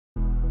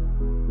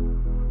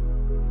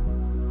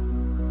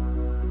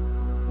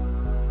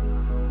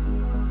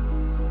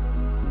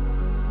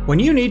When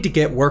you need to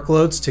get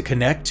workloads to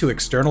connect to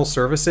external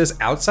services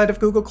outside of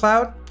Google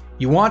Cloud,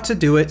 you want to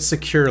do it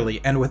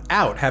securely and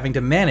without having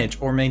to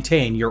manage or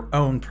maintain your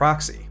own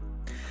proxy.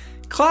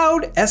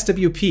 Cloud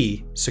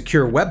SWP,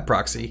 Secure Web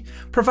Proxy,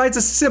 provides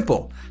a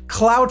simple,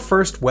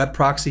 cloud-first web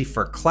proxy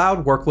for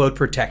cloud workload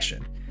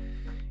protection.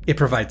 It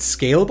provides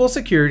scalable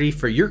security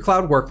for your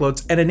cloud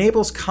workloads and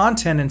enables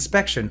content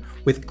inspection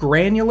with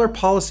granular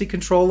policy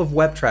control of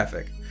web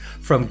traffic,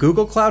 from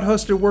Google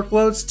Cloud-hosted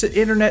workloads to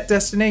internet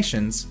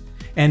destinations,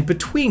 and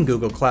between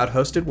Google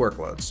Cloud-hosted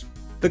workloads.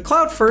 The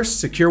cloud-first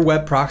Secure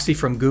Web Proxy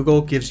from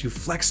Google gives you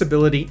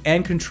flexibility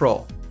and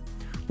control,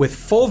 with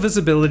full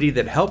visibility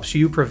that helps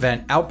you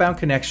prevent outbound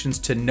connections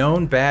to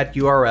known bad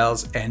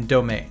URLs and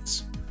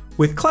domains.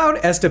 With Cloud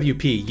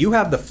SWP, you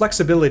have the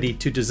flexibility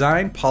to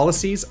design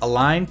policies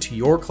aligned to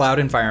your cloud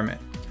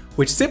environment,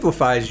 which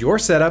simplifies your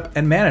setup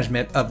and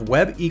management of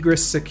web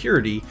egress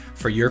security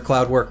for your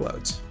cloud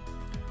workloads.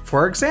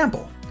 For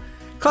example,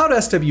 Cloud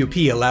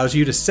SWP allows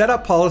you to set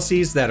up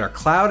policies that are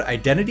cloud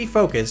identity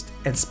focused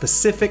and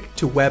specific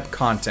to web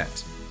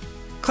content.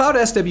 Cloud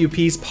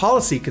SWP's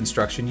policy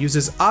construction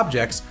uses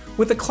objects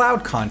with a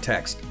cloud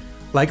context,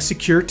 like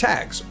secure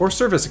tags or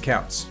service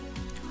accounts.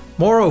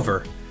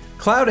 Moreover,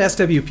 Cloud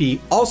SWP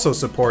also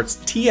supports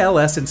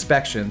TLS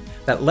inspection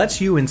that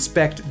lets you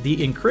inspect the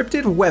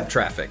encrypted web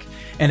traffic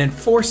and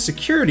enforce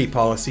security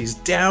policies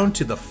down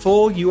to the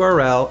full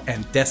URL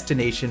and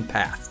destination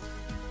path.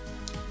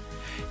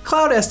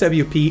 Cloud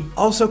SWP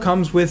also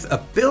comes with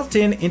a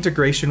built-in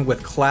integration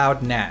with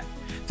Cloud NAT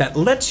that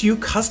lets you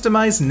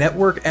customize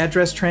network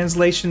address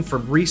translation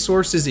from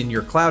resources in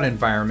your cloud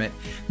environment,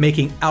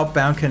 making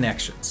outbound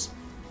connections.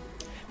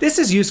 This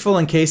is useful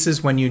in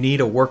cases when you need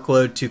a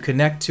workload to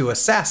connect to a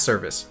SaaS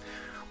service,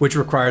 which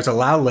requires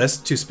allow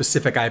lists to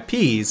specific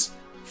IPs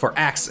for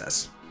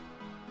access.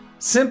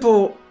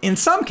 Simple, in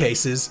some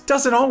cases,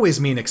 doesn't always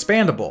mean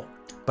expandable,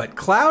 but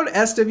Cloud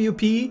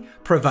SWP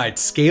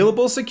provides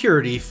scalable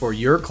security for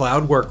your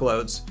cloud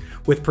workloads,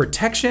 with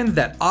protection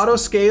that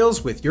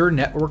auto-scales with your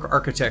network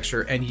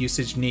architecture and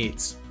usage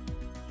needs.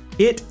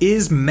 It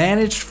is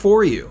managed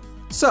for you.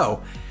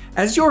 So,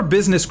 as your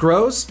business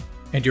grows,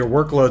 and your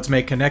workloads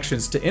make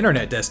connections to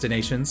internet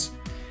destinations,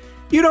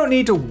 you don't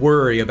need to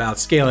worry about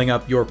scaling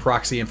up your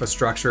proxy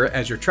infrastructure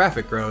as your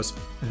traffic grows.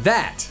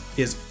 That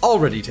is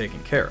already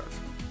taken care of.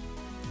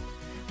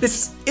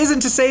 This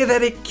isn't to say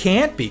that it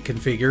can't be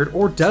configured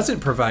or doesn't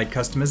provide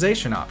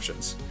customization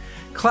options.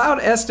 Cloud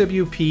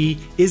SWP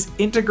is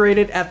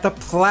integrated at the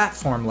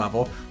platform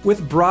level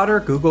with broader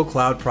Google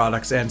Cloud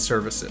products and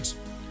services.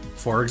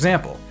 For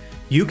example,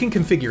 you can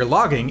configure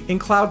logging in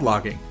Cloud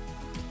Logging,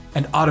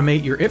 and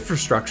automate your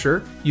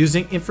infrastructure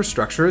using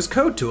infrastructure as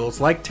code tools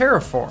like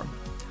Terraform.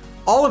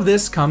 All of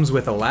this comes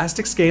with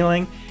elastic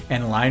scaling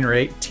and line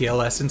rate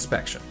TLS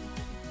inspection.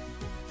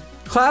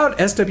 Cloud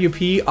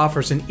SWP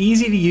offers an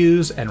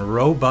easy-to-use and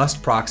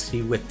robust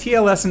proxy with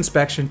TLS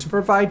inspection to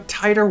provide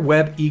tighter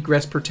web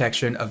egress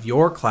protection of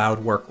your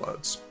cloud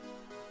workloads.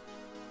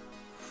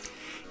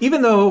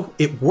 Even though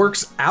it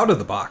works out of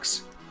the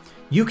box,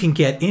 you can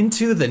get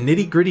into the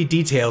nitty-gritty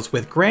details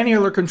with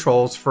granular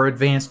controls for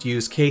advanced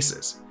use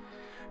cases.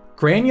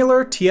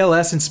 Granular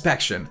TLS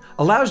inspection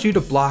allows you to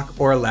block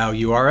or allow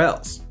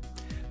URLs.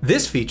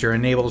 This feature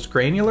enables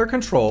granular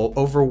control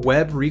over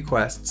web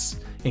requests,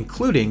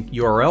 including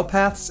URL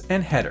paths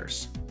and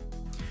headers.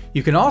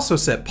 You can also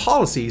set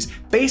policies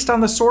based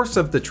on the source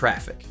of the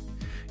traffic,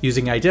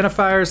 using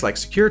identifiers like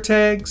secure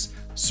tags,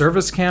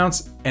 service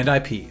counts, and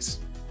IPs.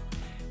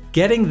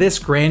 Getting this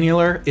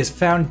granular is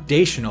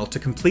foundational to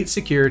complete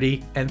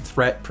security and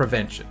threat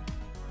prevention.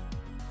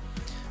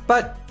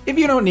 But if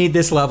you don't need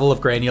this level of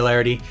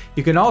granularity,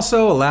 you can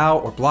also allow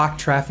or block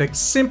traffic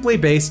simply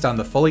based on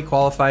the fully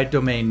qualified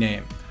domain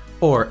name,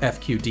 or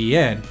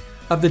FQDN,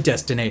 of the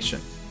destination.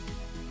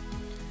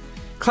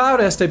 Cloud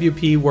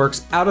SWP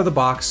works out of the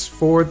box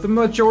for the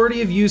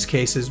majority of use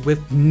cases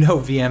with no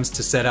VMs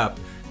to set up,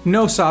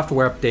 no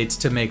software updates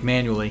to make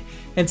manually,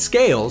 and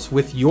scales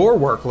with your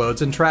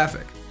workloads and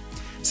traffic,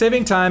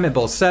 saving time in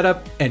both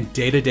setup and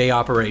day-to-day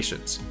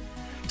operations.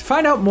 To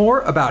find out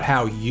more about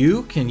how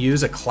you can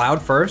use a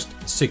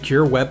cloud-first,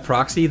 secure web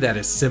proxy that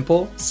is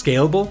simple,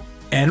 scalable,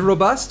 and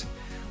robust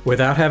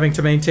without having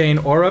to maintain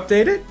or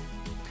update it,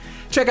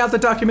 check out the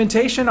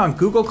documentation on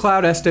Google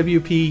Cloud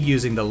SWP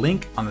using the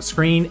link on the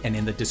screen and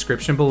in the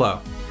description below.